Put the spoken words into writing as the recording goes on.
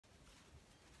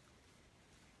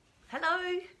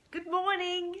Hello, good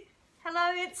morning.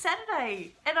 Hello, it's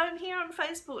Saturday and I'm here on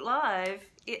Facebook Live.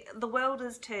 The world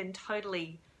has turned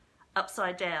totally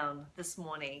upside down this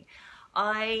morning.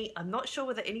 I'm not sure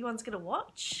whether anyone's going to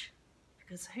watch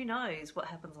because who knows what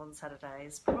happens on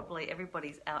Saturdays. Probably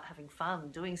everybody's out having fun,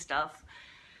 doing stuff.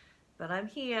 But I'm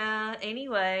here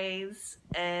anyways,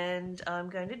 and I'm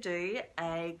going to do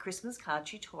a Christmas card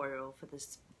tutorial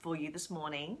for you this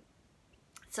morning.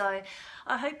 So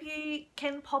I hope you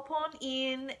can pop on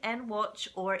in and watch,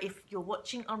 or if you're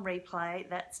watching on replay,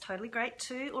 that's totally great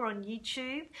too, or on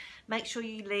YouTube. Make sure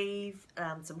you leave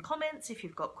some comments if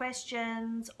you've got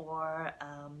questions, or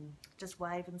just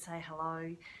wave and say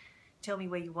hello. Tell me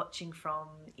where you're watching from.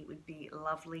 It would be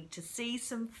lovely to see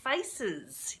some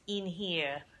faces in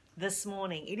here this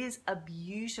morning. It is a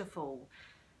beautiful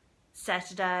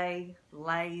Saturday,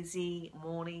 lazy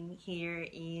morning here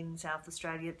in South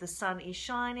Australia. The sun is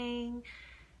shining.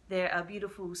 There are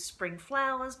beautiful spring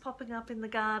flowers popping up in the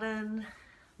garden.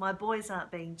 My boys aren't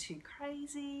being too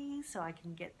crazy, so I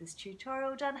can get this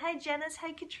tutorial done. Hey Janice,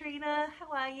 hey Katrina,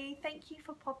 how are you? Thank you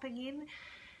for popping in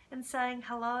and saying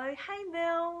hello. Hey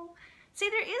Mel. See,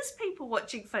 there is people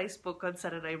watching Facebook on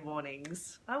Saturday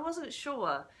mornings. I wasn't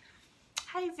sure.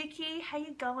 Hey Vicky, how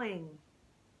you going?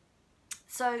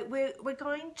 So we're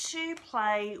going to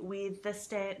play with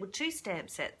two stamp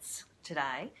sets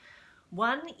today.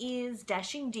 One is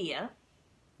Dashing Deer.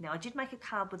 Now I did make a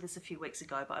card with this a few weeks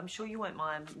ago, but I'm sure you won't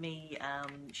mind me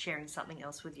sharing something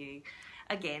else with you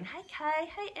again. Hey Kay,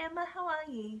 hey Emma, how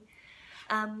are you?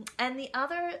 And the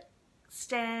other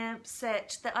stamp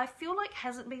set that I feel like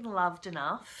hasn't been loved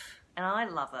enough, and I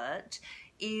love it,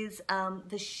 is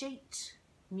the sheet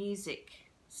music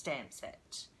stamp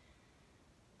set.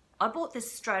 I bought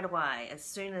this straight away as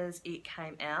soon as it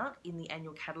came out in the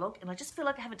annual catalogue, and I just feel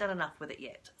like I haven't done enough with it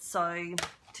yet. So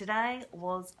today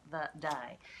was the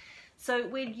day. So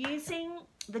we're using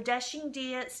the Dashing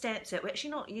Deer stamp set. We're actually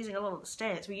not using a lot of the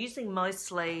stamps. We're using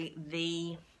mostly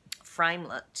the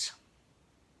framelit,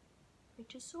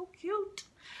 which is so cute.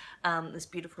 This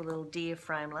beautiful little deer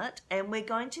framelit. And we're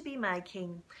going to be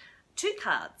making 2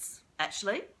 cards,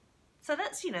 actually. So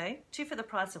that's, you know, 2 for the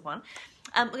price of 1.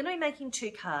 We're going to be making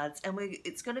 2 cards, and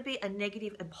it's going to be a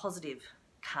negative and positive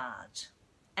card.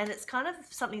 And it's kind of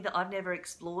something that I've never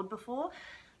explored before,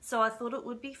 so I thought it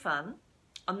would be fun.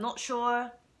 I'm not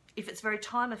sure if it's very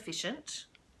time efficient,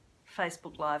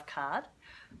 Facebook Live card,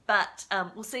 but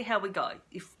we'll see how we go.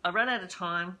 If I run out of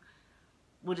time,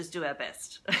 we'll just do our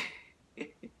best.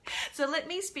 So let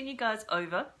me spin you guys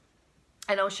over,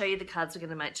 and I'll show you the cards we're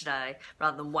going to make today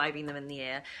rather than waving them in the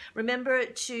air. Remember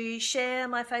to share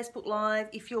my Facebook Live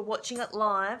if you're watching it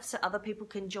live so other people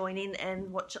can join in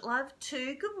and watch it live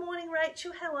too. Good morning,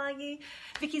 Rachel. How are you?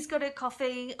 Vicky's got her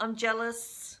coffee. I'm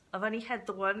jealous. I've only had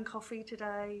the 1 coffee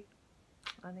today.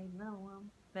 I need another one.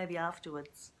 Maybe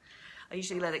afterwards. I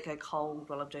usually let it go cold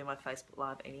while I'm doing my Facebook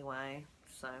Live anyway.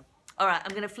 So, all right,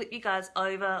 I'm going to flip you guys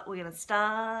over. We're going to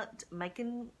start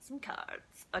making some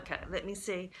cards. Okay, let me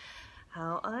see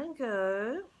how I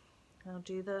go. I'll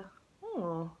do the,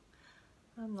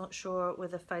 I'm not sure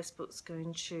whether Facebook's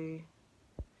going to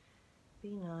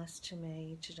be nice to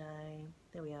me today.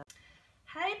 There we are.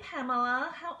 Hey Pamela,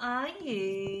 how are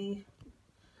you?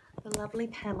 The lovely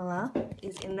Pamela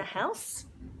is in the house.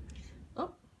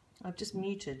 Oh, I've just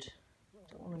muted.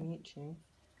 Don't want to mute you.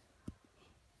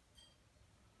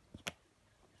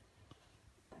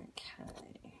 Okay.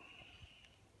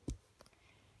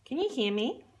 Can you hear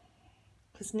me?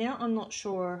 Because now I'm not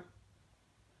sure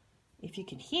if you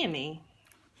can hear me,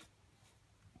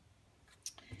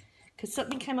 because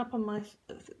something came up on my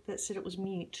that said it was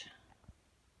mute.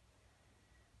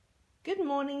 Good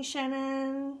morning,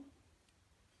 Shannon.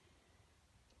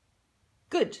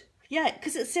 Good. Yeah,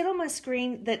 because it said on my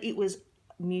screen that it was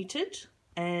muted,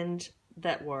 and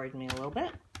that worried me a little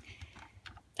bit.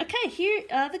 Okay, here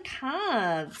are the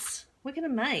cards we're going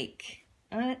to make.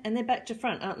 And they're back to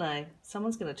front, aren't they?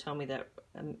 Someone's going to tell me that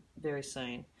very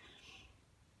soon.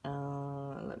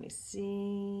 Let me see.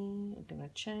 I'm going to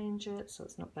change it so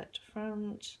it's not back to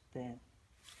front. There.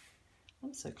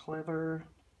 I'm so clever.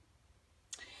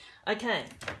 Okay,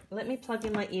 let me plug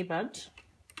in my earbud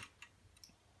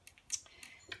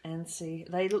and see.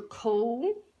 They look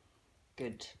cool.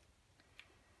 Good.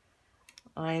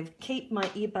 I've kept my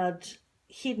earbud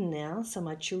hidden now so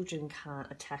my children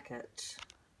can't attack it.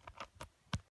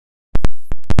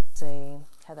 See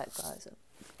how that goes.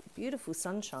 Beautiful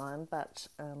sunshine, but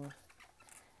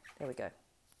there we go.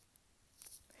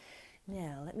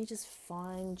 Now let me just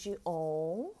find you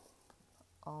all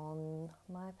on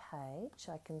my page.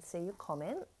 I can see your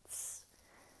comments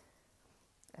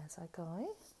as I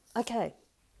go. Okay,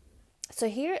 So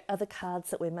here are the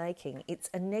cards that we're making. It's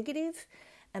a negative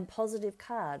and positive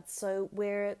card. So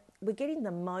we're getting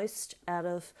the most out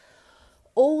of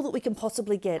all that we can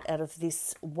possibly get out of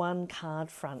this one card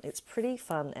front. It's pretty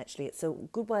fun, actually. It's a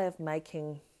good way of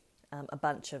making a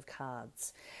bunch of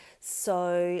cards.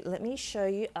 So let me show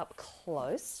you up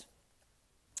close.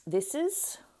 This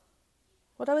is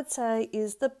what I would say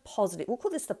is the positive. We'll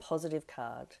call this the positive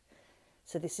card.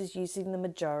 So this is using the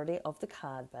majority of the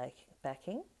card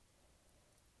backing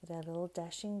with our little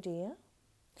dashing deer.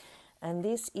 And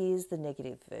this is the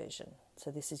negative version.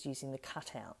 So this is using the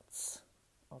cutouts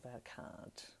of our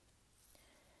card.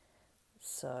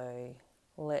 So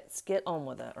let's get on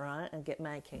with it, right, and get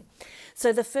making.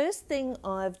 So the first thing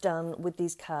I've done with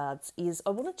these cards is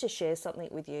I wanted to share something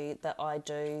with you that I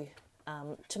do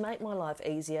to make my life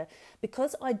easier,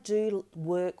 because I do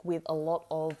work with a lot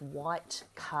of white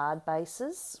card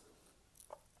bases.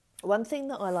 One thing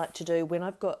that I like to do when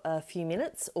I've got a few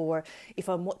minutes, or if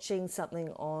I'm watching something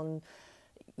on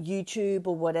YouTube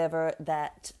or whatever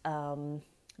that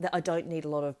that I don't need a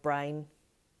lot of brain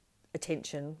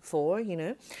attention for,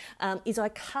 is I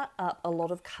cut up a lot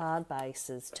of card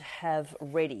bases to have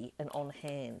ready and on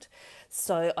hand.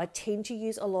 So I tend to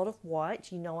use a lot of white.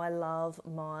 I love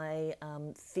my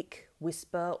thick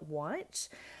whisper white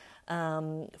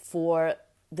for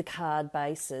the card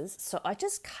bases. So I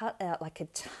just cut out like a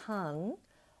ton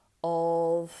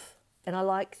of, and I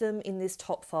like them in this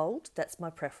top fold. That's my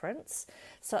preference.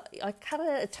 So I cut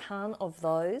out a ton of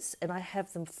those and I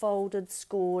have them folded,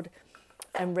 scored,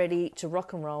 and ready to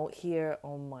rock and roll here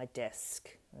on my desk.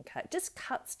 Okay, it just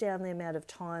cuts down the amount of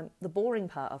time, the boring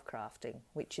part of crafting,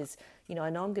 which is, I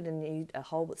know I'm going to need a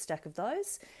whole stack of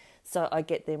those, so I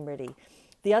get them ready.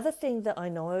 The other thing that I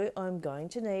know I'm going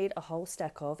to need a whole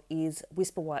stack of is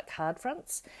Whisper White card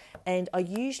fronts, and I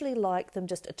usually like them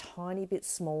just a tiny bit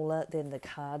smaller than the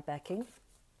card backing.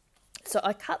 So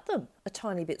I cut them a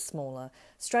tiny bit smaller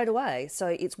straight away. So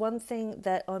it's one thing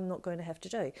that I'm not going to have to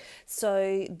do.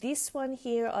 So this one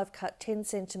here, I've cut 10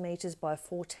 centimetres by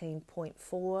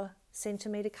 14.4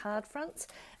 centimetre card fronts,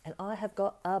 and I have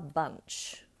got a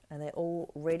bunch. And they're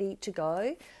all ready to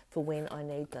go for when I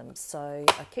need them. So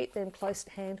I keep them close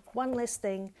to hand. One less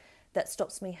thing that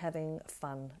stops me having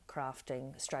fun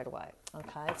crafting straight away.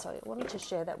 Okay, so I wanted to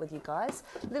share that with you guys.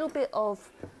 A little bit of,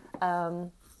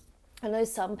 I know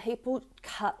some people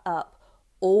cut up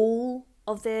all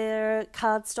of their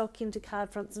cardstock into card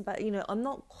fronts, but I'm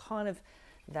not kind of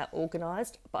that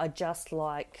organised, but I just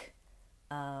like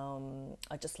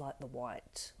the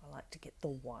white. I like to get the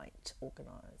white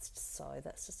organised. So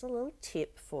that's just a little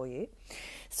tip for you.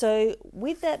 So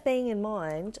with that being in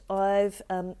mind, I've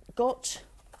got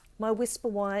my Whisper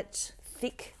White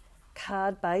thick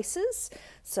card bases.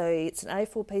 So it's an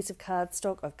A4 piece of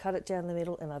cardstock. I've cut it down the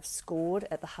middle and I've scored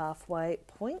at the halfway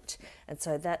point. And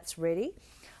so that's ready.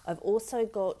 I've also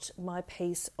got my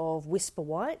piece of Whisper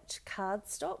White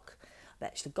cardstock. I've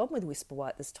actually gone with Whisper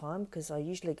White this time because I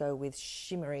usually go with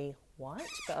shimmery white,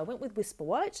 but I went with Whisper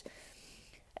White,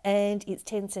 and it's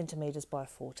 10 centimetres by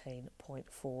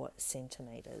 14.4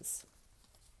 centimetres.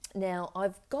 Now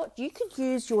you could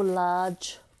use your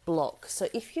large block. So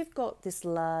if you've got this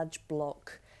large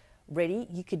block ready,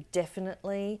 you could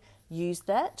definitely use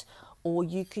that, or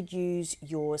you could use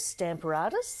your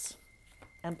Stamparatus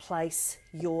and place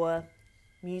your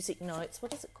music notes.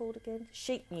 What is it called again?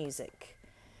 Sheet music.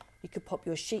 You could pop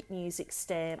your sheet music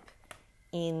stamp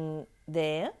in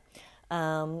there.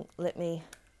 You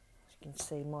can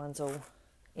see mine's all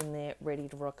in there ready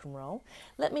to rock and roll.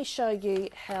 Let me show you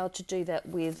how to do that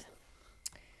with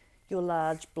your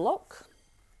large block.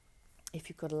 If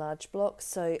you've got a large block,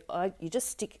 so you just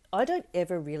stick. I don't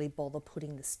ever really bother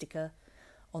putting the sticker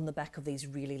on the back of these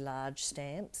really large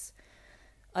stamps.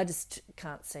 I just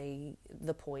can't see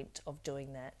the point of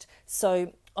doing that.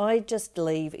 So I just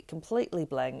leave it completely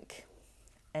blank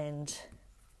and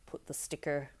put the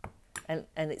sticker, and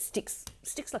it sticks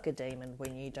like a demon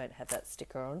when you don't have that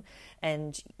sticker on,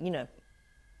 and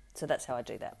so that's how I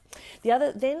do that.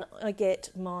 Then I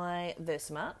get my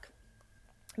Versamark.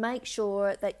 Make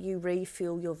sure that you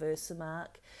refill your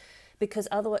Versamark, because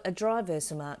otherwise a dry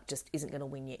Versamark just isn't going to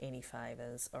win you any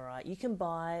favours. All right, you can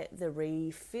buy the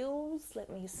refills. Let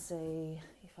me see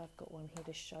if I've got one here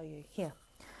to show you. Here,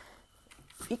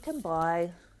 you can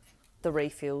buy the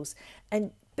refills,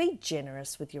 and be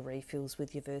generous with your refills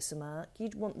with your Versamark.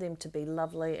 You'd want them to be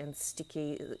lovely and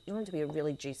sticky. You want it to be a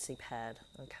really juicy pad.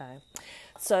 Okay,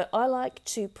 so I like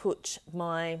to put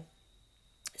my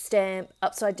stamp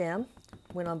upside down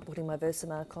when I'm putting my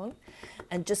Versamark on,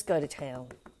 and just go to town.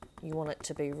 You want it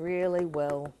to be really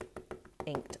well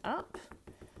inked up.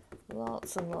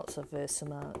 Lots and lots of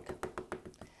Versamark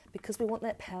because we want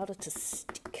that powder to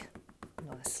stick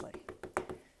nicely.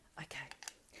 Okay,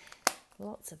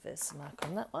 lots of Versamark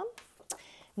on that one.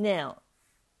 Now,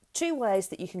 2 ways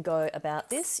that you can go about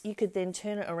this. You could then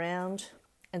turn it around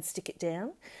and stick it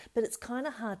down, but it's kind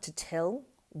of hard to tell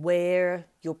where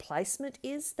your placement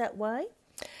is that way.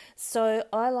 So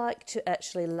I like to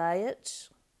actually lay it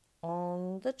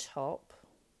on the top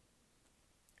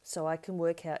so I can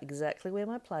work out exactly where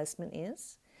my placement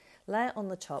is. Lay it on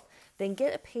the top, then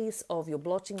get a piece of your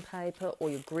blotting paper or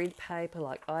your grid paper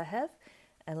like I have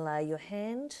and lay your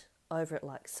hand over it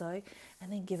like so,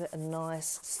 and then give it a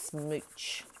nice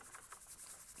smooch.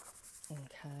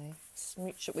 Okay,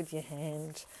 smooch it with your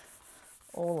hand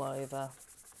all over.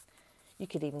 You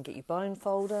could even get your bone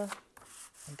folder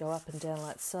and go up and down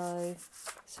like so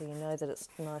you know that it's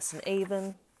nice and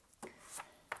even.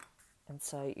 And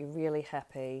so you're really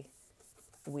happy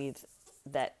with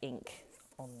that ink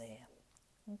on there.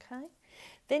 Okay,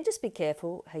 then just be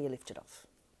careful how you lift it off.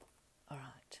 All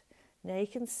right, now you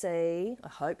can see, I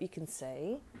hope you can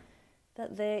see,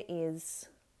 that there is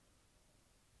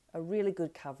a really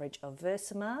good coverage of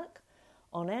Versamark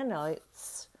on our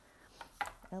notes,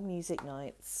 our music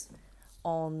notes,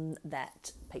 on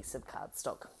that piece of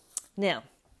cardstock. Now,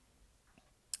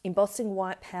 embossing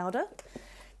white powder.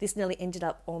 This nearly ended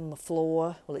up on the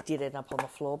floor. Well, it did end up on the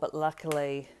floor, but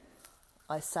luckily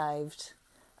I saved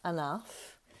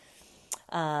enough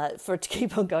for it to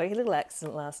keep on going. A little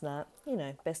accident last night, you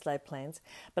know, best laid plans.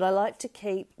 But I like to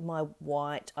keep my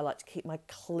white, I like to keep my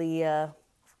clear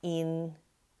in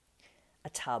a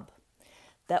tub.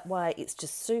 That way it's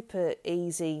just super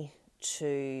easy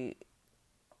to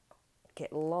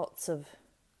get lots of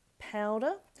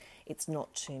powder. It's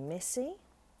not too messy,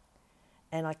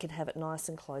 and I can have it nice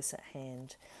and close at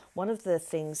hand. One of the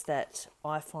things that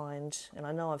I find, and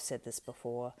I know I've said this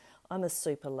before, I'm a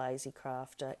super lazy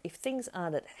crafter. If things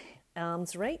aren't at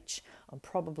arm's reach, I'm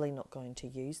probably not going to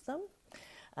use them.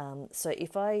 So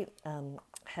if I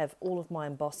have all of my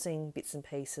embossing bits and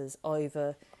pieces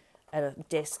over at a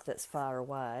desk that's far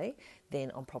away,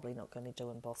 then I'm probably not going to do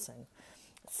embossing.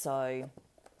 So,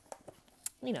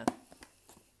 you know,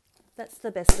 that's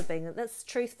the best of being, that's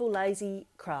truthful, lazy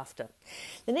crafter.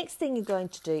 The next thing you're going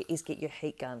to do is get your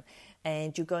heat gun,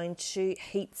 and you're going to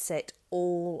heat set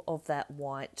all of that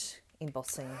white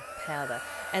embossing powder.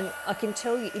 And I can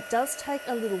tell you, it does take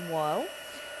a little while.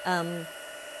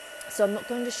 So I'm not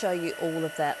going to show you all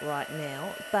of that right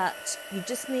now, but you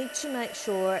just need to make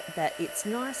sure that it's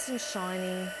nice and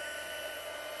shiny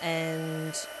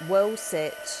and well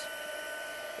set.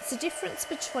 It's the difference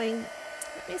between,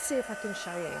 let me see if I can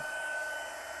show you.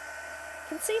 You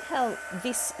can see how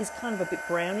this is kind of a bit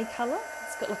browny colour.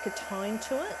 It's got like a tone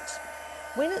to it.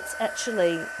 When it's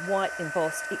actually white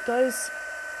embossed, it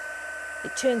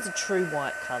turns a true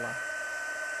white colour.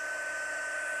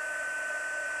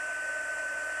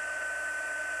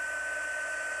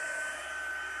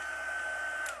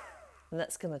 And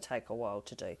that's going to take a while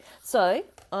to do. So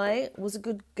I was a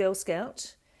good Girl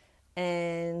Scout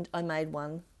and I made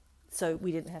one so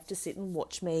we didn't have to sit and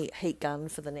watch me heat gun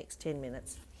for the next 10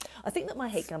 minutes. I think that my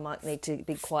heat gun might need to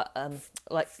be quite,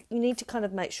 like you need to kind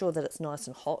of make sure that it's nice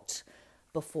and hot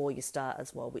before you start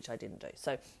as well, which I didn't do.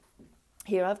 So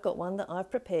here I've got one that I've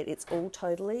prepared. It's all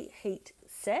totally heat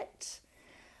set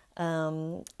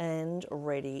and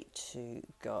ready to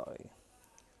go.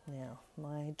 Now,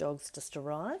 my dog's just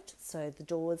arrived, so the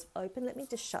door's open. Let me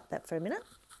just shut that for a minute.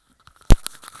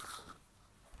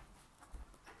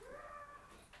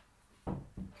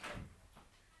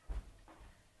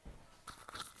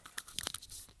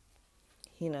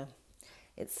 You know,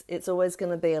 it's always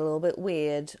going to be a little bit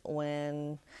weird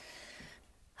when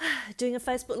doing a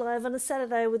Facebook Live on a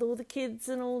Saturday with all the kids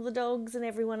and all the dogs and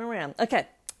everyone around. Okay,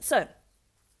 so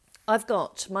I've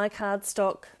got my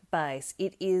cardstock base.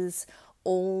 It is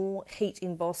all heat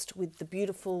embossed with the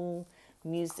beautiful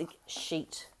music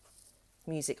sheet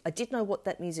music. I did know what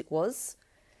that music was,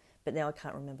 but now I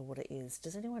can't remember what it is.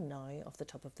 Does anyone know off the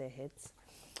top of their heads?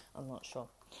 I'm not sure.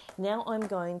 Now I'm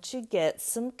going to get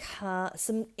some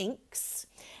inks,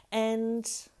 and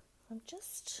I'm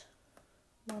just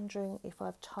wondering if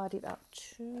I've tidied up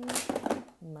too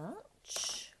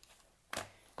much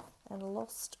and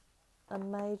lost a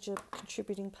major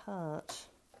contributing part.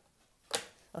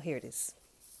 Oh, here it is.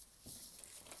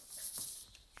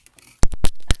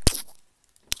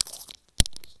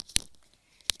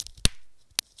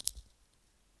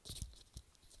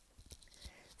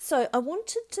 So I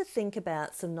wanted to think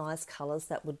about some nice colours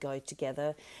that would go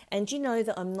together. And you know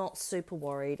that I'm not super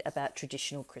worried about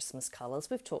traditional Christmas colours.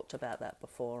 We've talked about that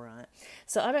before, right?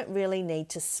 So I don't really need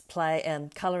to play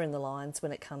colour in the lines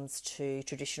when it comes to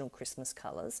traditional Christmas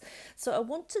colours. So I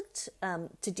wanted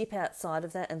to dip outside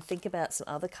of that and think about some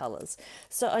other colours.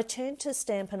 So I turned to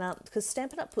Stampin' Up, because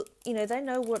Stampin' Up, they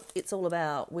know what it's all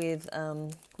about with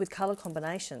colour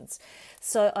combinations.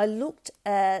 So I looked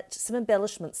at some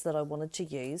embellishments that I wanted to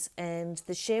use, and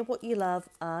the Share What You Love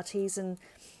Artisan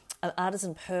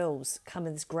Pearls come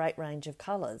in this great range of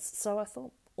colours. So I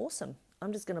thought, awesome,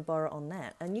 I'm just going to borrow on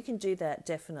that. And you can do that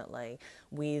definitely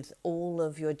with all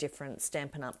of your different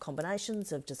Stampin' Up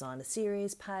combinations of designer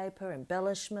series, paper,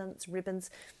 embellishments,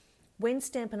 ribbons. When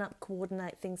Stampin' Up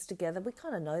coordinate things together, we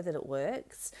kind of know that it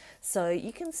works. So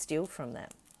you can steal from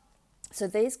that. So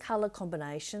these colour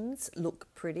combinations look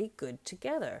pretty good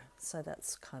together. So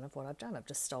that's kind of what I've done. I've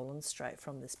just stolen straight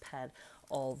from this pad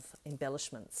of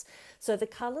embellishments. So the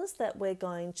colours that we're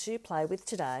going to play with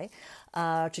today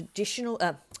are traditional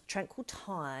Tranquil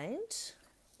Tide.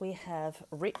 We have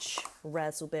Rich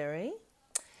Raspberry.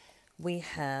 We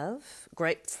have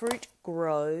Grapefruit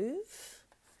Grove.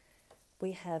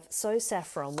 We have So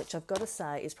Saffron, which I've got to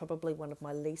say is probably one of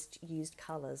my least used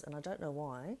colours, and I don't know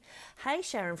why. Hey,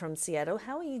 Sharon from Seattle,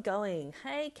 how are you going?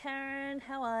 Hey, Karen,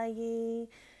 how are you?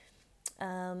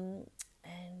 And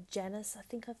Janice,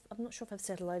 I'm not sure if I've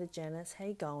said hello to Janice. How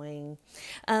you going?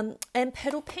 And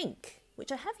Petal Pink,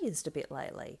 which I have used a bit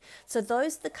lately. So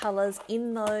those are the colours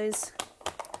in those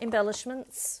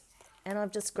embellishments, and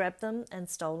I've just grabbed them and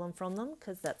stolen from them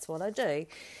because that's what I do.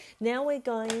 Now we're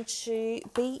going to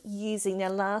be using, now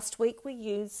last week we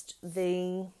used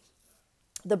the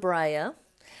brayer,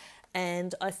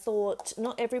 and I thought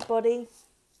not everybody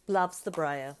loves the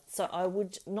brayer, so I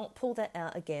would not pull that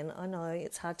out again. I know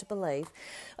it's hard to believe,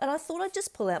 and I thought I'd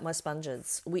just pull out my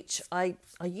sponges, which I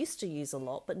used to use a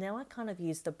lot, but now I kind of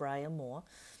use the brayer more.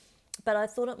 But I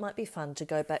thought it might be fun to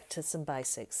go back to some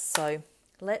basics. So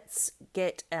let's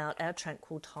get out our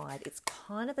Tranquil Tide. It's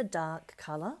kind of a dark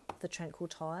colour, the Tranquil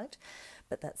Tide,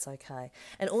 but that's okay.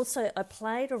 And also I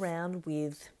played around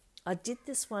with, I did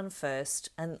this one first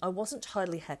and I wasn't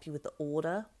totally happy with the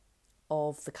order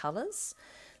of the colours.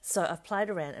 So I've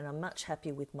played around and I'm much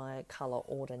happier with my colour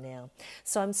order now.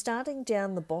 So I'm starting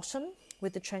down the bottom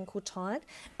with the Tranquil Tide,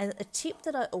 and a tip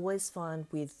that I always find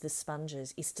with the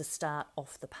sponges is to start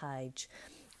off the page.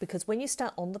 Because when you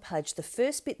start on the page, the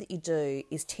first bit that you do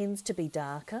tends to be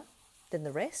darker than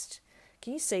the rest.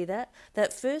 Can you see that?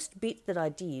 That first bit that I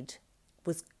did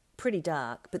was pretty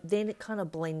dark, but then it kind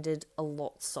of blended a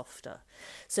lot softer.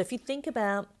 So if you think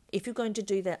about, if you're going to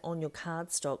do that on your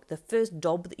cardstock, the first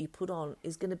daub that you put on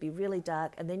is going to be really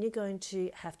dark, and then you're going to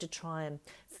have to try and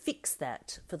fix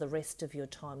that for the rest of your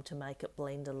time to make it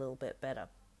blend a little bit better.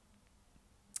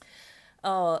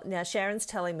 Oh, now Sharon's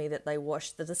telling me that they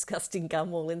washed the disgusting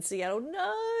gum wall in Seattle.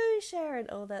 No, Sharon.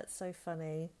 Oh, that's so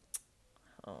funny.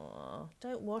 Oh,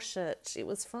 don't wash it. It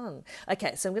was fun.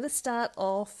 Okay, so I'm going to start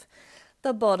off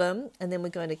the bottom and then we're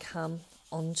going to come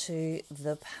onto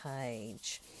the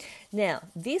page. Now,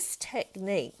 this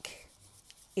technique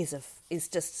is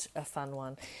just a fun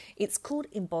one. It's called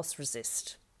Emboss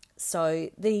Resist. So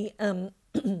the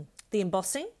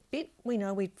embossing bit, we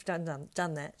know we've done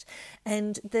that,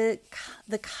 and the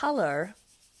colour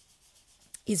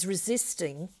is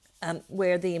resisting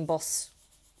where the emboss,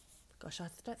 gosh, I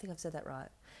don't think I've said that right.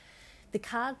 The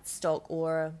cardstock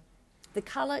or the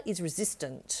colour is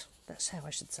resistant, that's how I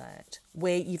should say it,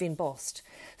 where you've embossed.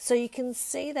 So you can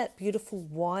see that beautiful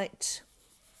white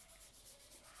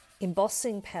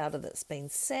embossing powder that's been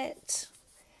set,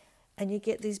 and you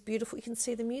get these beautiful, you can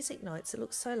see the music notes, it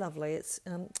looks so lovely. It's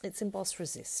Emboss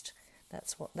Resist.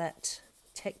 That's what that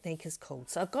technique is called.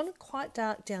 So I've gone quite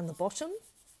dark down the bottom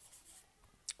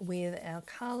with our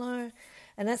colour,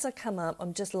 and as I come up,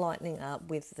 I'm just lightening up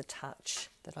with the touch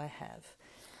that I have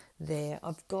there.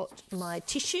 I've got my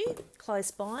tissue close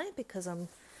by because I'm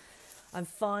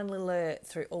finally learnt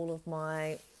through all of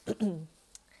my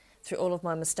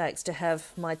mistakes to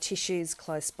have my tissues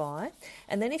close by.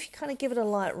 And then if you kind of give it a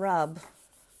light rub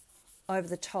over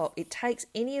the top, it takes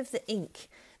any of the ink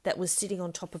that was sitting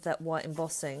on top of that white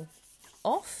embossing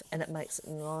off, and it makes it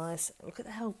nice. Look at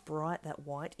how bright that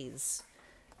white is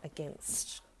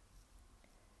against.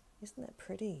 Isn't that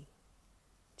pretty?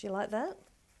 Do you like that?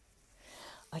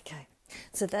 Okay,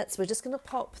 so we're just going to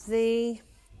pop the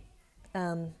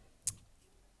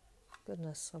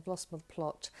goodness, I've lost my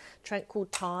plot. Tranquil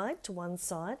Tide to one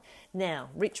side. Now,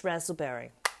 Rich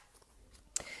Raspberry.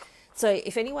 So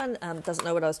if anyone doesn't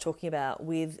know what I was talking about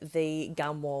with the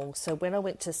gum wall, so when I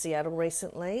went to Seattle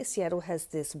recently, Seattle has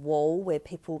this wall where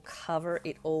people cover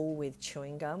it all with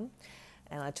chewing gum,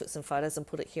 and I took some photos and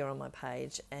put it here on my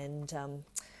page, and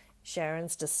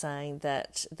Sharon's just saying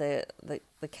that the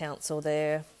council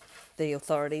there, the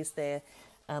authorities there,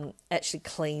 actually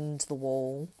cleaned the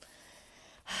wall.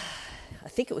 I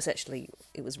think it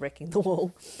was wrecking the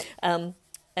wall,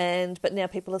 but now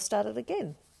people have started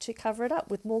again to cover it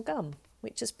up with more gum,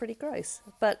 which is pretty gross.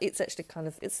 But it's actually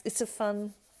it's a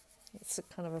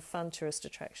kind of a fun tourist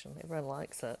attraction. Everyone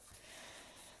likes it.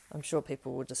 I'm sure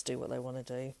people will just do what they want to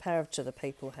do. Power to the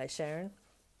people. Hey, Sharon.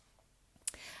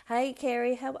 Hey,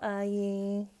 Kerry, how are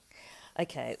you?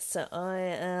 Okay, so I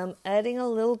am adding a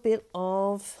little bit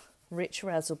of rich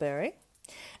raspberry,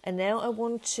 and now I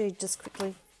want to just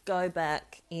quickly go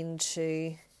back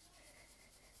into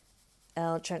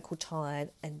our Tranquil Tide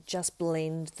and just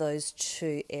blend those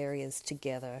two areas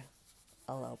together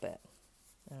a little bit.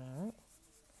 All right.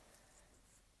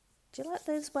 Do you like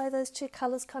the way those two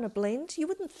colours kind of blend? You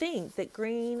wouldn't think that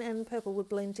green and purple would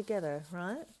blend together,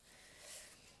 right?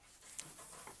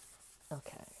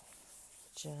 Okay,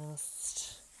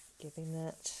 just giving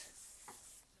that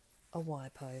a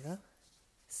wipe over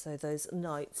so those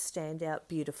notes stand out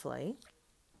beautifully.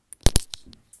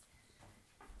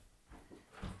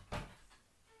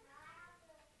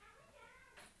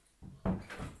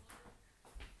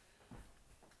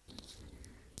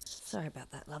 Sorry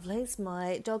about that, lovelies.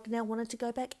 My dog now wanted to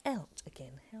go back out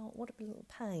again. What a little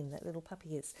pain that little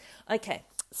puppy is. Okay,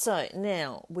 so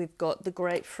now we've got the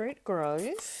Grapefruit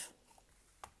Grove.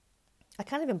 I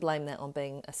can't even blame that on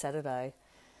being a Saturday.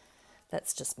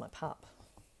 That's just my pup.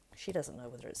 She doesn't know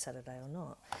whether it's Saturday or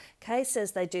not. Kay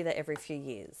says they do that every few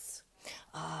years.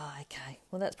 Okay.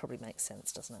 Well, that probably makes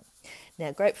sense, doesn't it?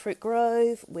 Now, Grapefruit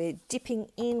Grove, we're dipping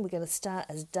in. We're going to start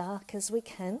as dark as we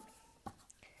can.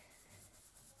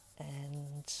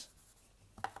 And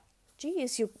do you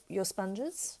use your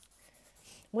sponges?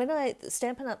 When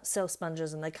Stampin' Up sell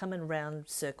sponges, and they come in round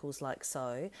circles like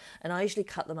so, and I usually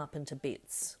cut them up into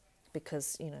bits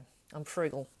because, I'm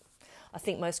frugal. I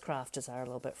think most crafters are a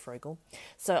little bit frugal.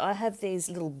 So I have these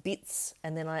little bits,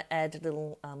 and then I add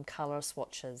little colour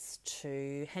swatches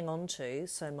to hang on to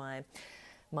so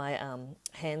my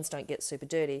hands don't get super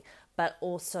dirty, but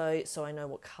also so I know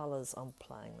what colours I'm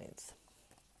playing with.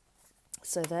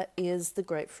 So that is the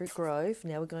Grapefruit Grove.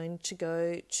 Now we're going to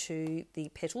go to the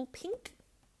Petal Pink.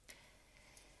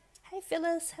 Hey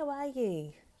Phyllis, how are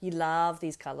you? You love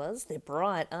these colours. They're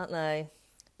bright, aren't they?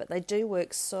 But they do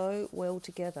work so well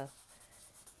together.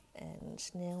 And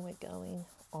now we're going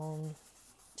on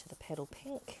to the Petal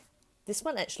Pink. This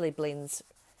one actually blends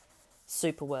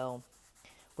super well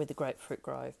with the Grapefruit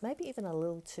Grove. Maybe even a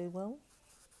little too well.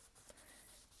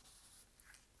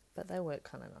 But they work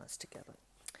kind of nice together.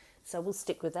 So we'll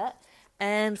stick with that.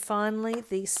 And finally,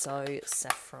 the So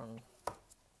Saffron.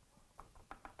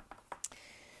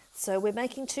 So we're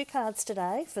making 2 cards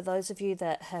today. For those of you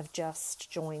that have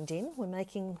just joined in, we're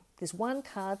making this 1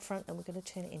 card front and we're going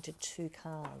to turn it into 2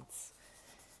 cards,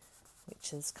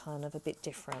 which is kind of a bit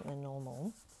different than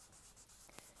normal,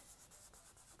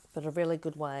 but a really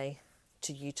good way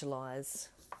to utilise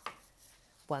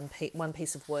one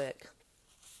piece of work.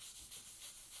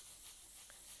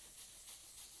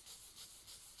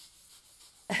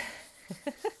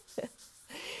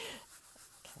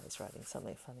 Kay's writing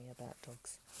something funny about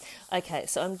dogs. Okay,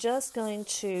 so I'm just going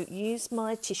to use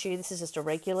my tissue. This is just a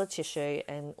regular tissue,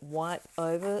 and wipe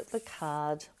over the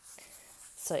card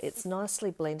so it's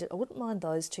nicely blended. I wouldn't mind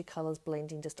those 2 colours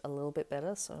blending just a little bit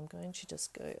better, so I'm going to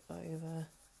just go over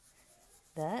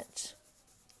that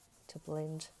to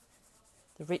blend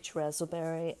the rich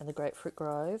raspberry and the Grapefruit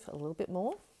Grove a little bit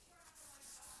more.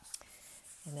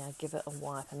 And now give it a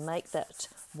wipe and make that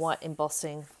white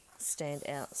embossing stand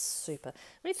out super.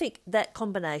 I think that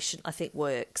combination,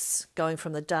 works. Going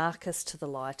from the darkest to the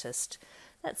lightest.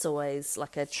 That's always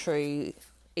like a true,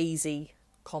 easy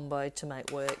combo to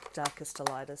make work. Darkest to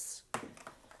lightest.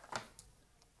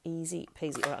 Easy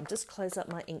peasy. All right, I'm just close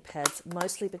up my ink pads,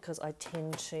 mostly because I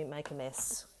tend to make a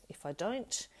mess if I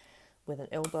don't, with an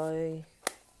elbow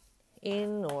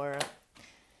in or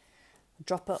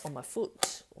drop it on my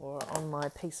foot or on my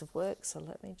piece of work. So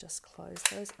let me just close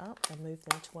those up and move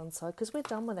them to one side because we're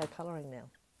done with our colouring now.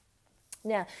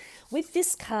 Now, with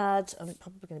this card, I'm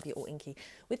probably going to be all inky.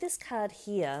 With this card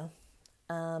here,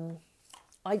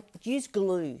 I use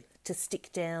glue to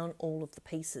stick down all of the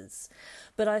pieces.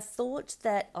 But I thought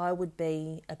that I would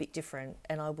be a bit different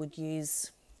and I would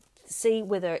see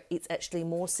whether it's actually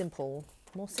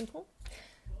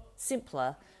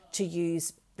simpler to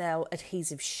use our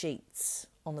adhesive sheets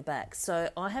on the back. So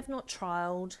I have not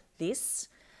trialed this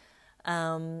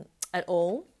at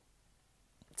all.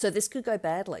 So this could go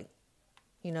badly,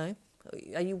 you know.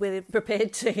 Are you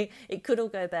prepared to? It could all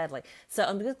go badly. So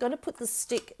I'm just going to put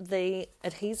the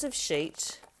adhesive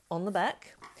sheet on the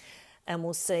back, and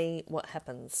we'll see what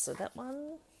happens. So that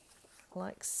one,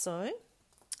 like so.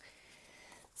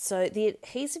 So the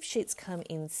adhesive sheets come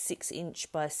in 6"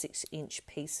 by 6"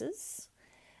 pieces,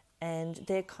 and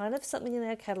they're kind of something in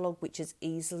our catalogue which is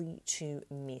easily to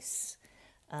miss,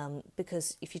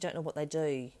 because if you don't know what they do,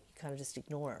 you kind of just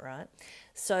ignore it, right?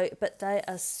 So, but they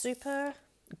are super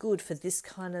good for this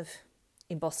kind of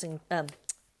embossing,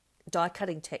 die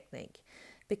cutting technique,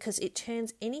 because it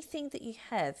turns anything that you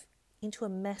have into a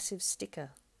massive sticker,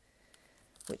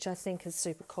 which I think is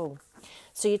super cool.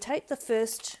 So you take the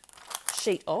first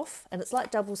sheet off, and it's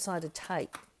like double-sided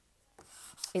tape.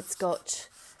 It's got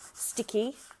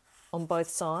sticky on both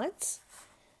sides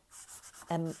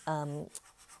and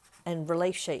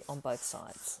relief sheet on both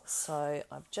sides. So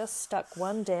I've just stuck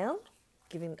one down,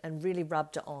 and really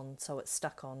rubbed it on so it's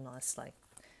stuck on nicely.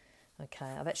 Okay,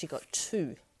 I've actually got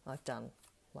 2 I've done,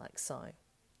 like so.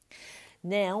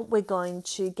 Now we're going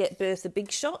to get Bertha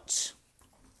Big Shot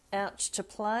out to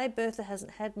play. Bertha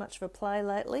hasn't had much of a play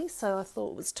lately, so I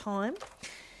thought it was time.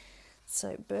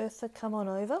 So Bertha, come on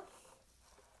over.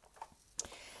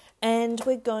 And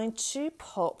we're going to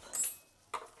pop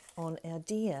on our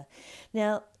deer.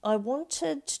 Now, I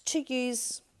thought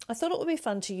it would be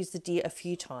fun to use the deer a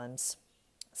few times.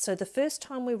 So the first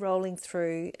time we're rolling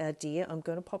through our deer, I'm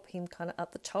going to pop him kind of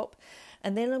up the top,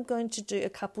 and then I'm going to do a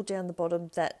couple down the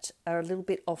bottom that are a little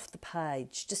bit off the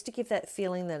page, just to give that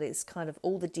feeling that it's kind of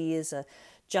all the deers are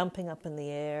jumping up in the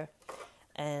air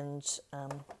and,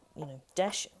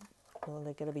 dashing. Well,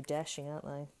 they're going to be dashing, aren't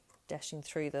they? Dashing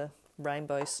through the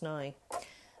rainbow snow.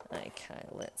 Okay,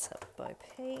 let's have a Bo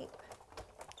Peep.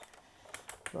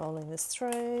 Rolling this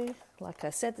through. Like I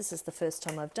said, this is the first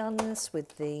time I've done this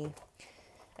with the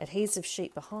adhesive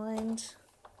sheet behind,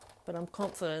 but I'm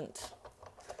confident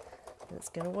that it's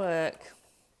going to work.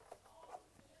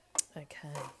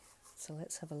 Okay, so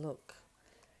let's have a look.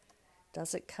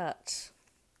 Does it cut?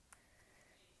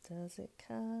 Does it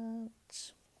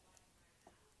cut?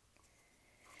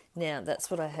 Now, that's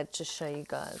what I had to show you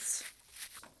guys.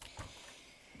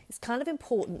 It's kind of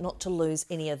important not to lose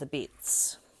any of the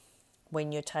bits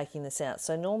when you're taking this out.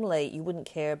 So normally you wouldn't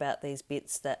care about these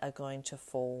bits that are going to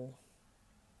fall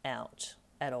out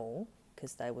at all,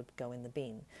 because they would go in the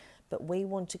bin. But we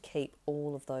want to keep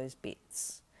all of those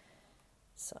bits.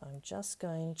 So I'm just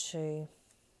going to,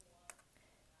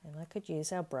 and I could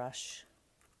use our brush,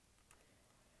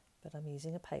 but I'm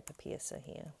using a paper piercer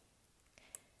here.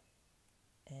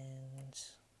 And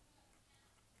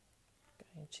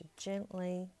going to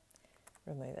gently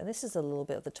remove. And this is a little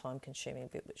bit of the time-consuming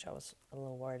bit, which I was a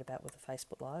little worried about with the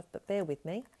Facebook Live, but bear with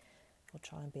me. I'll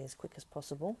try and be as quick as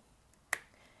possible.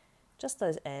 Just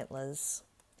those antlers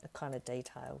are kind of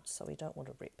detailed, so we don't want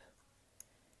to rip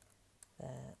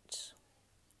that.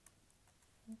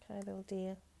 Okay, little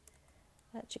dear.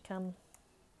 Out you come.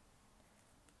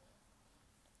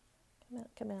 Come out,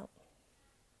 come out.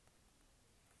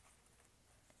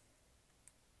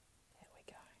 There we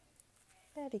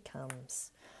go. Out he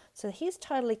comes. So he's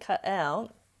totally cut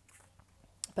out,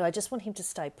 but I just want him to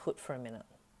stay put for a minute.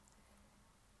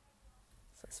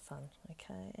 So it's fun.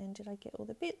 Okay, and did I get all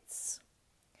the bits?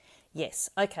 Yes.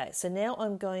 Okay, so now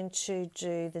I'm going to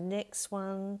do the next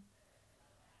one.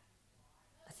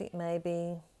 I think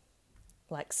maybe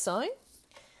like so.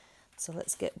 So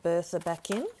let's get Bertha back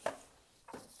in.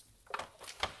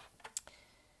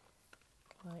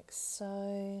 Like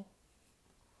so.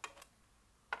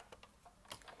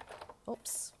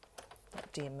 Oops,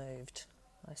 that deer moved.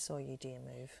 I saw you, deer,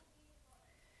 move.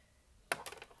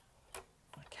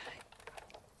 Okay.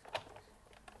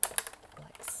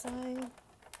 Like so. And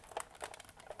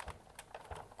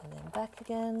then back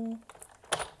again.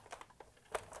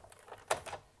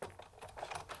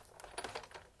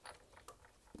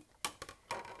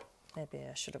 Maybe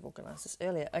I should have organised this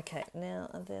earlier. Okay, now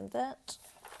and then that.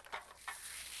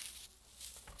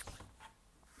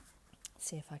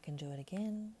 See if I can do it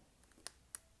again.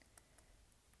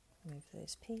 Move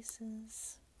those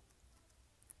pieces.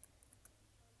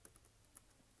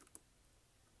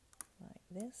 Like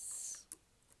this.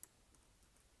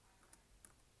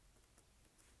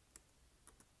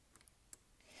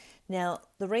 Now,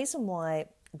 the reason why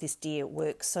this deer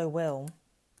works so well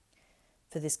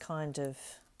for this kind of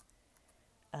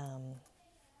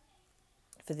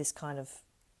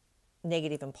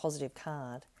negative and positive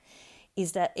card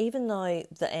is that even though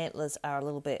the antlers are a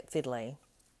little bit fiddly,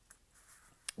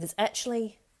 there's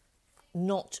actually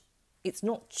it's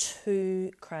not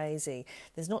too crazy.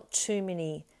 There's not too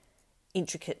many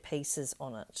intricate pieces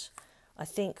on it. I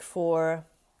think for,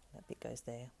 that bit goes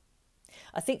there.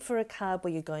 I think for a card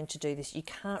where you're going to do this, you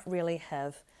can't really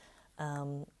have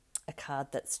a card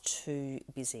that's too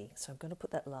busy. So I'm going to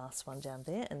put that last one down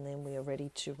there, and then we are ready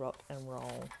to rock and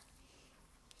roll.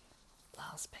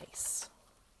 Last piece.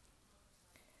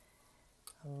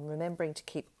 I'm remembering to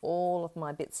keep all of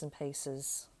my bits and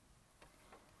pieces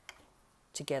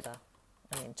together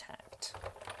and intact.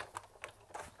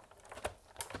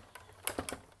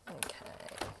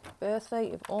 Okay,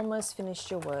 birthday, you've almost finished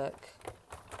your work.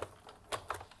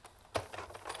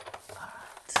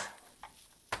 Alright.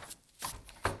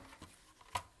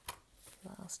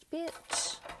 Last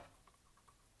bit.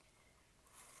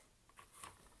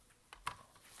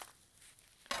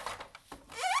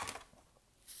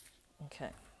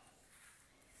 Okay.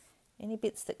 Any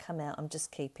bits that come out, I'm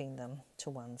just keeping them to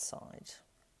one side.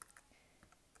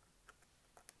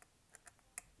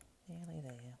 Nearly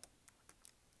there.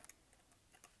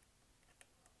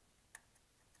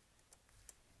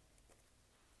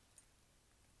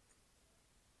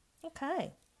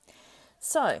 Okay,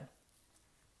 so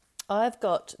I've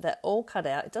got that all cut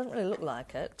out. It doesn't really look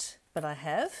like it, but I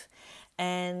have.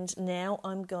 And now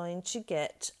I'm going to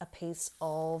get a piece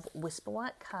of Whisper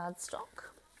White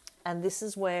cardstock. And this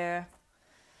is where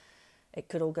it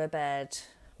could all go bad,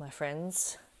 my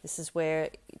friends. This is where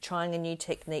trying a new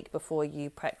technique before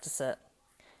you practice it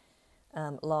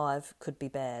live could be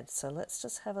bad. So let's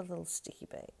just have a little sticky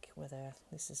bake whether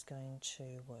this is going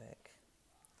to work.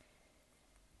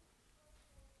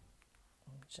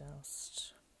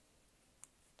 Just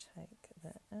take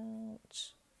that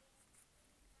out.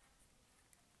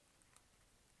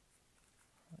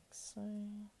 Like so.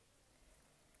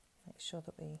 Make sure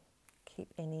that we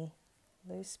keep any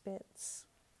loose bits.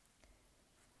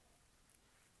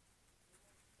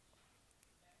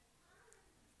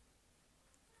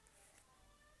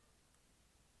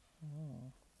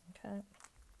 Okay.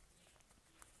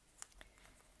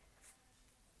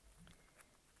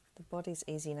 The body's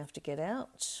easy enough to get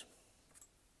out.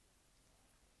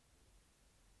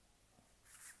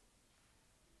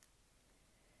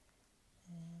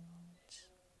 And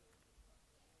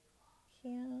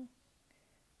here.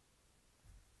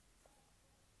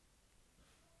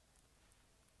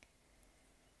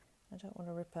 I don't want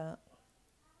to rip out.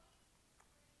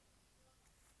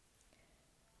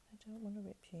 I don't want to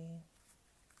rip you.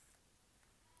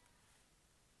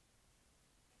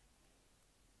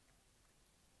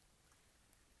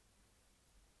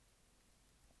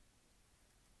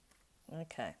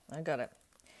 Okay, I got it.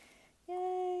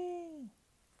 Yay!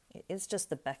 It is just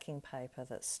the backing paper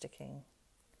that's sticking.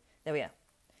 There we are.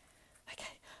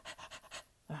 Okay.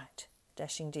 All right,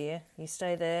 Dashing Deer, you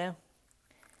stay there.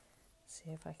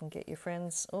 See if I can get your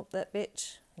friends. Oh, that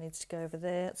bit needs to go over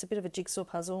there. It's a bit of a jigsaw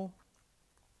puzzle.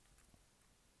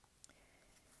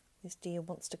 This deer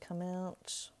wants to come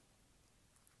out.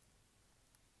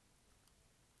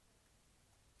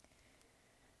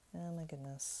 Oh my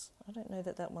goodness. I don't know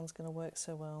that that one's going to work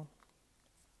so well.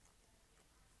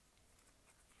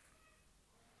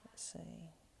 Let's see.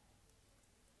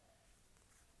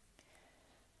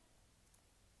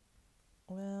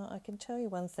 Well, I can tell you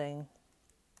one thing.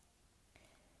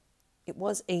 It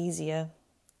was easier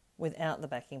without the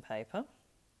backing paper.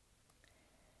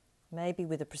 Maybe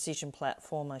with a precision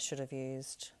platform I should have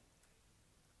used.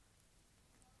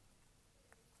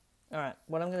 Alright,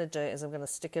 what I'm going to do is I'm going to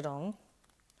stick it on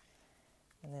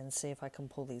and then see if I can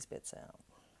pull these bits out.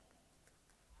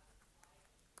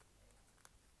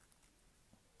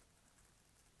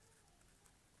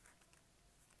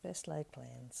 Best laid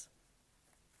plans.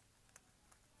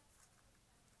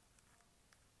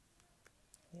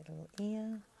 Your little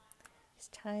ear, his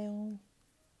tail.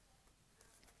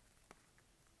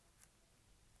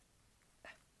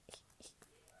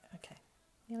 Okay,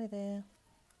 nearly there.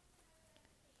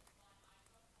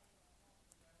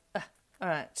 All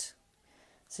right,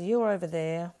 so you're over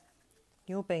there.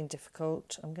 You're being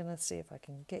difficult. I'm going to see if I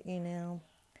can get you now.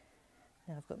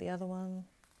 Now I've got the other one.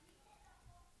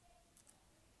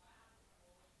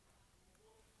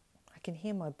 I can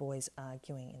hear my boys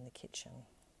arguing in the kitchen.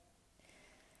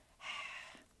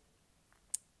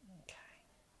 Okay,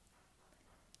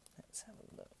 let's have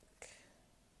a look.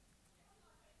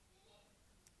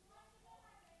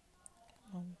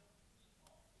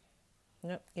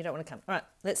 Nope, you don't want to come. All right,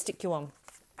 let's stick you on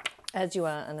as you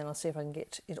are, and then I'll see if I can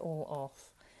get it all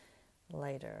off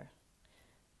later.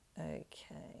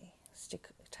 Okay,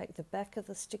 take the back of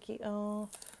the sticky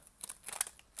off,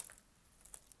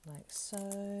 like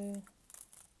so.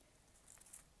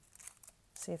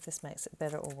 See if this makes it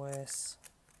better or worse.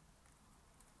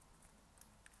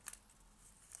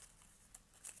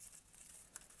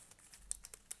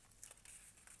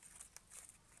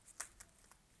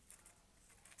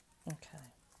 Okay,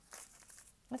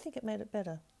 I think it made it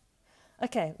better.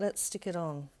 Okay, let's stick it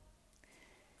on.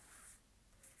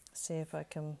 See if I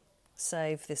can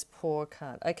save this poor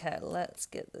card. Okay, let's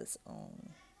get this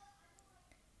on.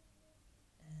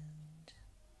 And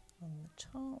on the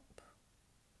top,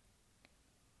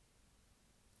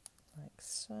 like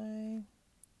so.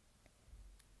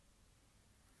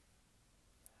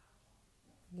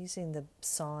 Using the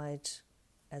side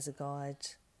as a guide,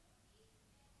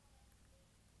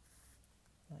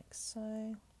 like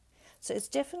so. So it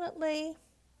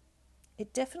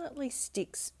definitely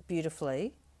sticks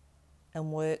beautifully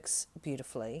and works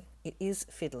beautifully. It is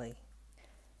fiddly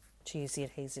to use the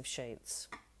adhesive sheets.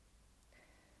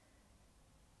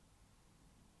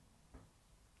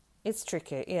 It's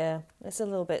tricky, yeah, it's a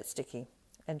little bit sticky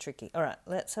and tricky. All right,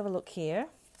 let's have a look here.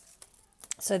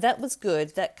 So that was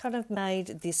good. That kind of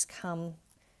made this come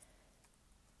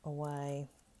away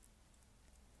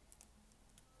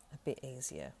a bit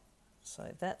easier.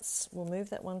 So we'll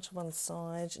move that one to one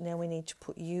side. Now we need to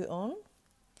put you on.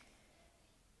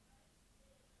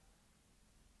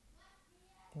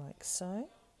 Like so.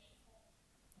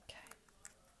 Okay.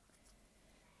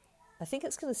 I think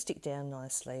it's going to stick down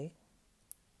nicely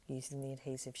using the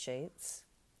adhesive sheets.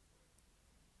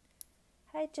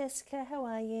 Hey Jessica, how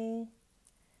are you?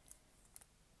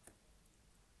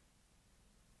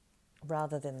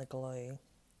 Rather than the glue.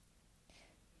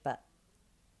 But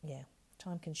yeah,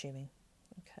 time consuming.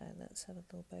 Okay, let's have a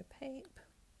little Bo Peep.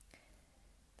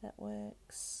 That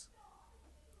works.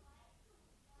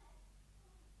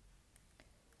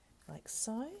 Like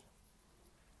so.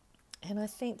 And I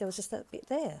think there was just that bit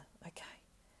there. Okay.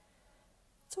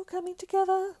 It's all coming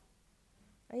together.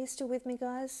 Are you still with me,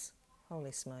 guys?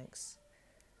 Holy smokes.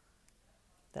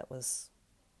 That was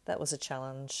a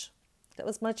challenge. That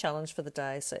was my challenge for the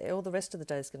day. So all the rest of the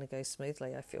day is going to go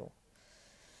smoothly, I feel.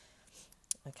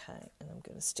 Okay, and I'm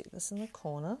going to stick this in the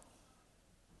corner.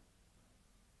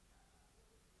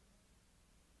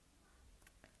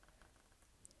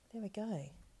 There we go.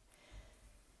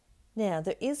 Now,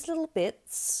 there is little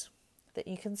bits that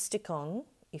you can stick on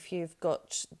if you've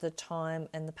got the time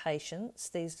and the patience.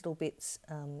 These little bits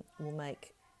will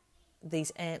make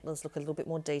these antlers look a little bit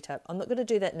more detailed. I'm not going to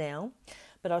do that now,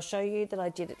 but I'll show you that I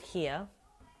did it here.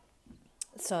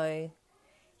 So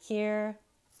here,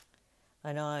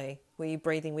 I know, were you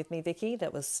breathing with me, Vicky?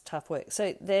 That was tough work.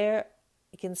 So there,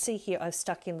 you can see here, I've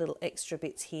stuck in little extra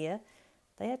bits here.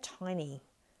 They are tiny.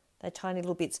 They're tiny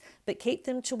little bits, but keep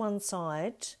them to one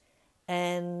side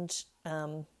and,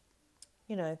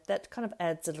 you know, that kind of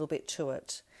adds a little bit to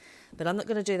it. But I'm not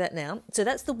going to do that now. So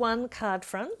that's the one card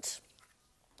front.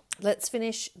 Let's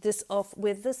finish this off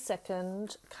with the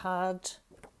second card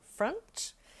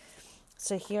front.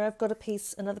 So here I've got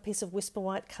another piece of Whisper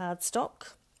White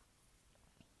cardstock.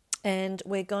 And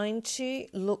we're going to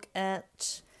look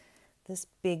at this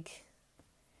big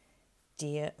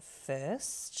deer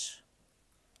first.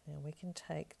 Now we can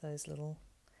take those little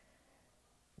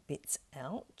bits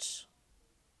out.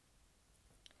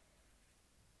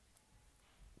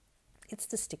 It's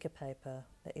the sticker paper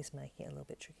that is making it a little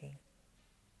bit tricky.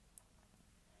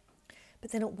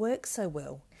 But then it works so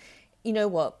well. You know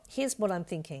what? Here's what I'm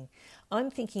thinking. I'm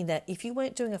thinking that if you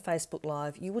weren't doing a Facebook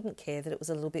Live, you wouldn't care that it was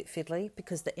a little bit fiddly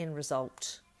because the end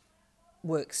result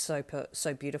works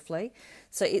so beautifully.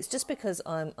 So it's just because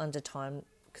I'm under time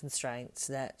constraints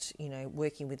that, you know,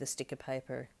 working with the sticker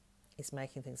paper is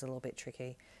making things a little bit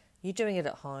tricky. You doing it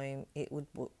at home, it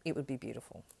would be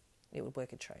beautiful. It would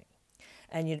work a treat.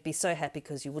 And you'd be so happy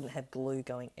because you wouldn't have glue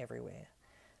going everywhere.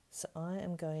 So I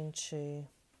am going to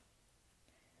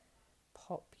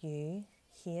pop you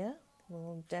here,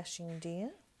 little dashing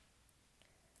deer.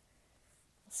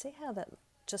 See how that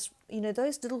just, you know,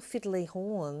 those little fiddly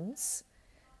horns,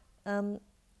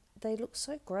 they look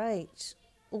so great,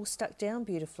 all stuck down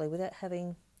beautifully without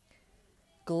having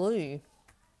glue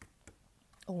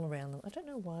all around them. I don't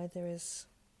know why there is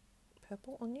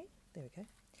purple on you. There we go.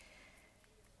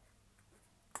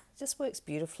 It just works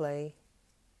beautifully.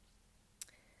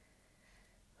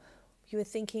 You were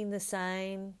thinking the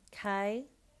same, Kay,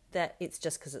 that it's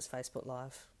just because it's Facebook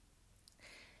Live.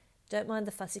 Don't mind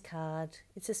the fussy card.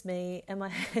 It's just me and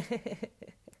my...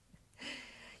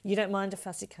 You don't mind a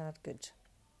fussy card. Good.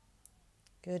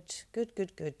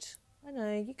 Good. I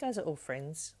know, you guys are all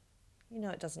friends. You know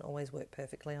it doesn't always work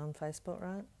perfectly on Facebook,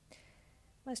 right?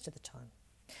 Most of the time.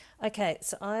 Okay,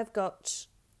 so I've got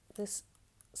this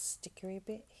stickery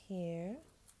bit here.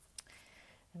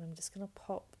 And I'm just going to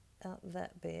pop out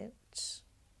that bit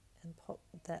and pop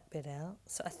that bit out.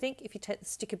 So I think if you take the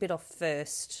sticker bit off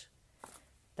first,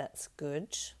 that's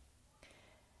good.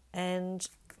 And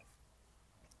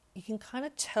you can kind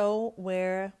of tell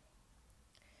where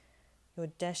your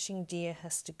dashing deer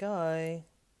has to go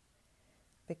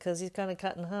because he's kind of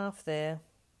cut in half there.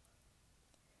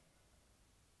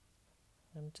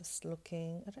 I'm just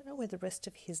looking. I don't know where the rest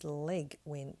of his leg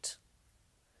went.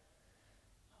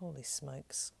 Holy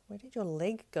smokes. Where did your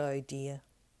leg go, dear?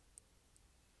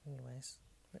 Anyways,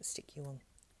 let's stick you on.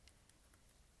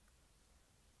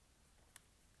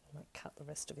 I might cut the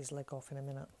rest of his leg off in a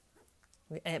minute.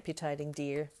 We're amputating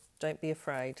deer. Don't be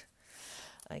afraid.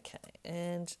 Okay,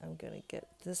 and I'm going to get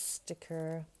this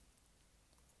sticker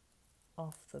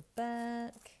off the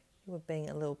back. You were being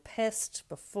a little pest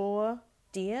before,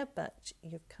 dear, but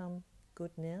you've come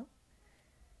good now.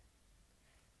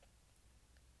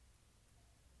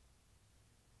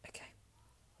 Okay,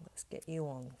 let's get you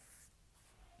on.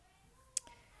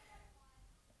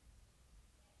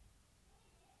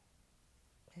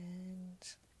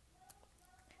 And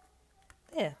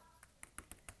there.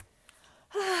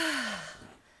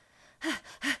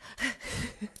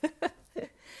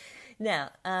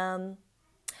 Now,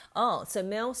 so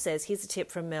Mel says, here's a tip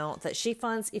from Mel, that she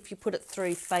finds if you put it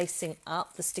through facing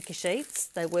up, the sticker sheets,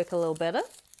 they work a little better.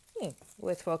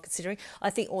 Worthwhile considering.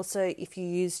 I think also if you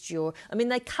used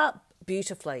they cut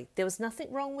beautifully. There was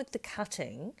nothing wrong with the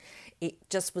cutting. It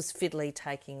just was fiddly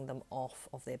taking them off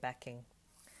of their backing.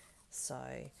 So,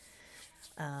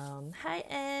 hey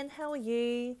Anne, how are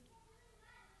you?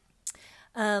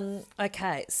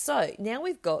 Okay, so now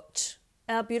we've got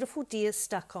our beautiful deer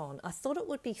stuck on. I thought it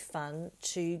would be fun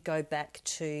to go back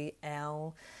to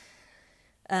our,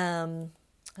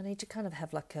 I need to kind of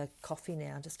have like a coffee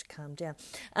now just to calm down,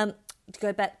 to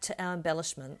go back to our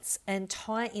embellishments and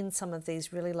tie in some of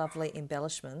these really lovely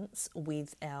embellishments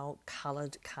with our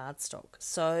coloured cardstock.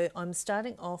 So I'm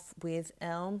starting off with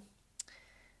our,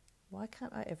 why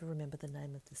can't I ever remember the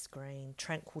name of this green?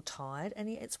 Tranquil Tide, and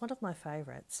it's one of my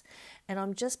favourites. And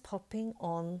I'm just popping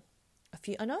on a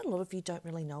few. I know a lot of you don't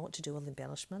really know what to do with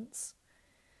embellishments,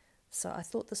 so I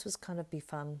thought this was kind of be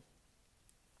fun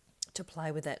to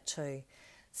play with that too.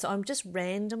 So I'm just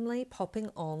randomly popping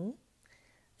on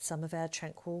some of our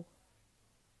Tranquil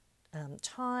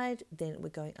Tide, then we're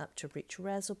going up to Rich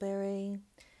Raspberry,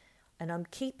 and I'm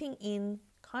keeping in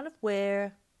kind of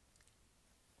where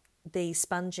the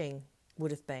sponging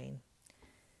would have been.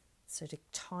 So to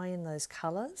tie in those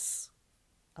colours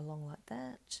along like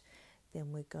that,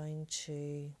 then we're going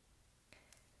to,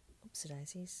 oopsie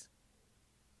daisies,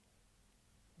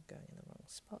 I'm going in the wrong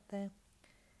spot there.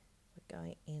 We're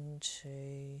going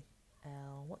into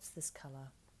our, what's this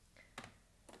colour?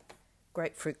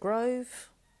 Grapefruit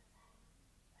Grove.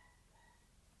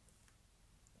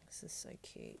 This is so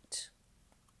cute.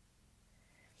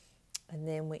 And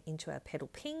then we're into our Petal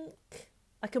Pink.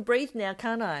 I can breathe now,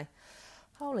 can't I?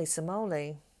 Holy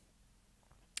samoli.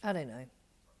 I don't know.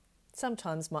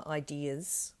 Sometimes my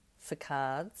ideas for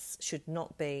cards should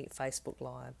not be Facebook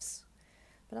Lives.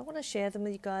 But I want to share them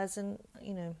with you guys and,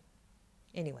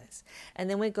 anyways. And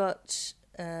then we got,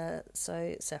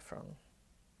 Saffron.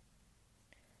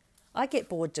 I get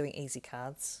bored doing easy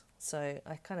cards. So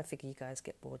I kind of figure you guys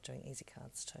get bored doing easy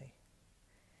cards too.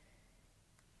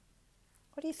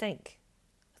 What do you think?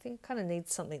 I think I kind of need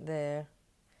something there.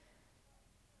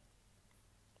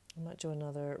 I might do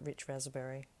another Rich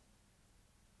Raspberry.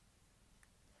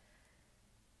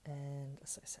 And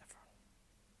so Saffron.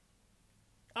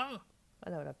 Oh, I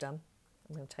know what I've done.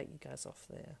 I'm going to take you guys off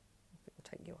there. I'll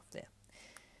take you off there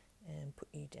and put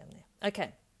you down there.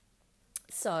 Okay.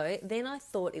 So then I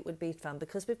thought it would be fun,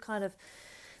 because we've kind of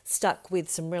stuck with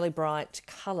some really bright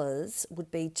colours,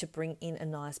 would be to bring in a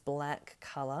nice black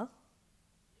colour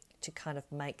to kind of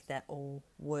make that all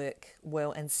work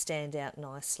well and stand out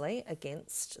nicely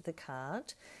against the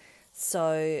card.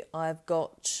 So I've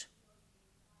got,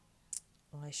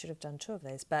 I should have done two of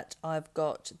these, but I've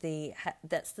got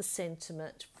that's the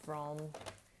sentiment from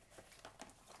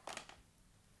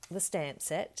the stamp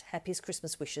set, Happiest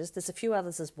Christmas Wishes. There's a few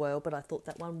others as well, but I thought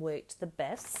that one worked the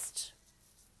best.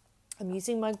 I'm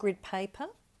using my grid paper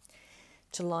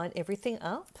to line everything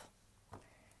up.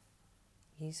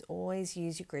 Always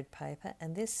use your grid paper,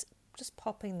 and this, just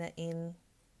popping that in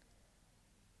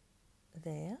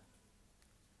there,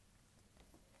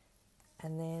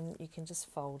 and then you can just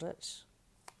fold it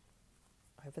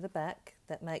over the back.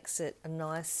 That makes it a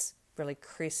nice, really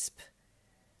crisp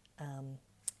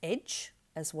edge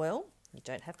as well. You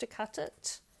don't have to cut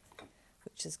it,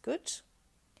 which is good.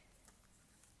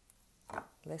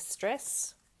 Less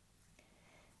stress.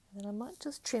 And then I might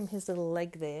just trim his little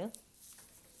leg there.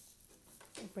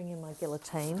 I'll bring in my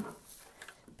guillotine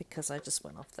because I just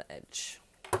went off the edge.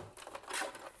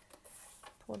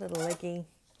 Poor little leggy.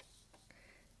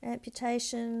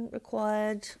 Amputation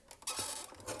required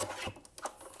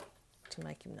to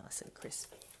make him nice and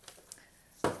crisp.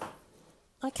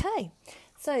 Okay,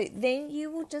 so then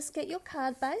you will just get your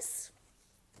card base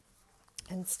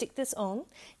and stick this on.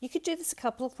 You could do this a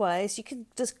couple of ways. You could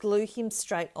just glue him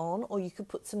straight on, or you could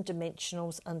put some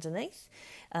dimensionals underneath.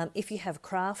 If you have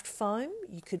craft foam,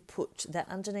 you could put that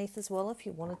underneath as well if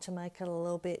you wanted to make it a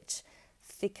little bit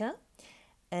thicker.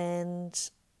 And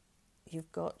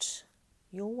you've got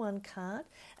your one card,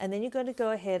 and then you're going to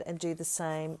go ahead and do the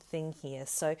same thing here.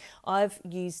 So I've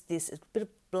used this a bit of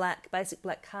basic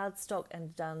black cardstock,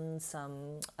 and done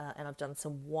some I've done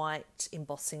some white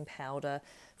embossing powder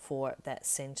for that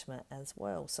sentiment as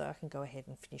well. So I can go ahead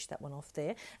and finish that one off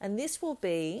there, and this will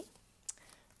be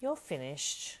your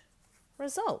finished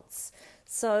results.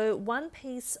 So one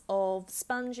piece of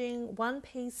sponging, one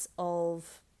piece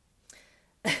of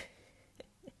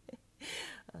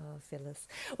Phyllis.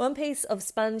 One piece of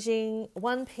sponging,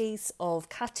 one piece of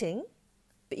cutting,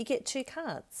 but you get 2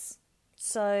 cards.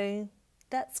 So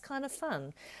that's kind of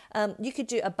fun. You could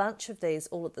do a bunch of these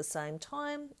all at the same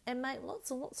time and make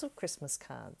lots and lots of Christmas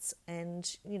cards.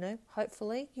 And, you know,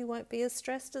 hopefully you won't be as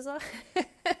stressed as I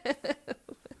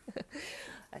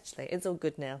Actually, it's all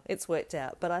good now. It's worked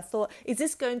out. But I thought, is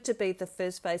this going to be the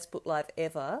first Facebook Live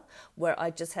ever where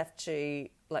I just have to,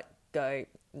 like, go,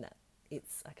 no,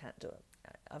 I can't do it.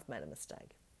 I've made a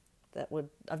mistake.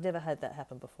 I've never had that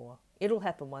happen before. It'll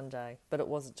happen one day, but it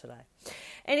wasn't today.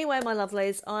 Anyway, my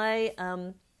lovelies, I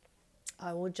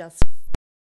will just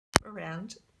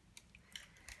around.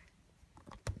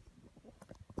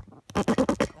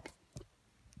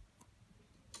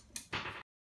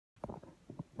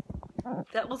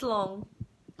 That was long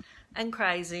and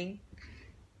crazy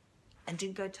and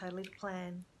didn't go totally to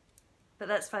plan. But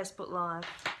that's Facebook Live.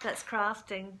 That's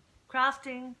crafting.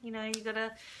 Crafting, you know, you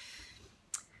gotta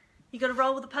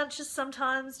roll with the punches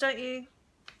sometimes, don't you?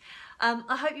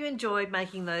 I hope you enjoyed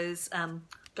making those,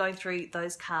 going through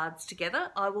those cards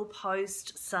together. I will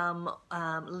post some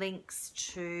links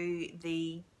to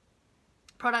the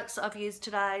products I've used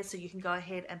today, so you can go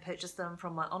ahead and purchase them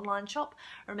from my online shop.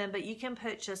 Remember, you can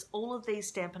purchase all of these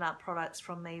Stampin' Up products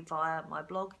from me via my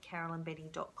blog,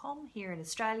 carolynbennie.com, here in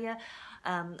Australia.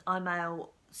 I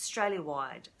mail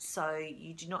Australia-wide, so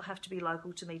you do not have to be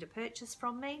local to me to purchase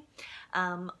from me.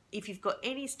 If you've got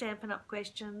any Stampin' Up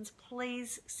questions,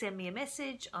 please send me a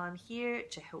message. I'm here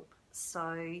to help.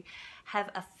 So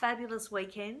have a fabulous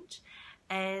weekend,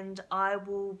 and I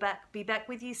will be back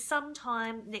with you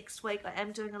sometime next week. I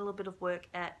am doing a little bit of work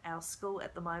at our school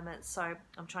at the moment, so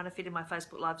I'm trying to fit in my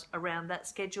Facebook Lives around that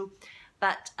schedule.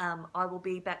 But I will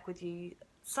be back with you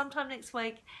sometime next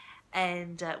week,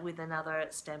 and with another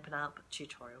Stampin' Up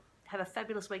tutorial. Have a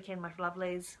fabulous weekend, my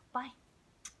lovelies. Bye.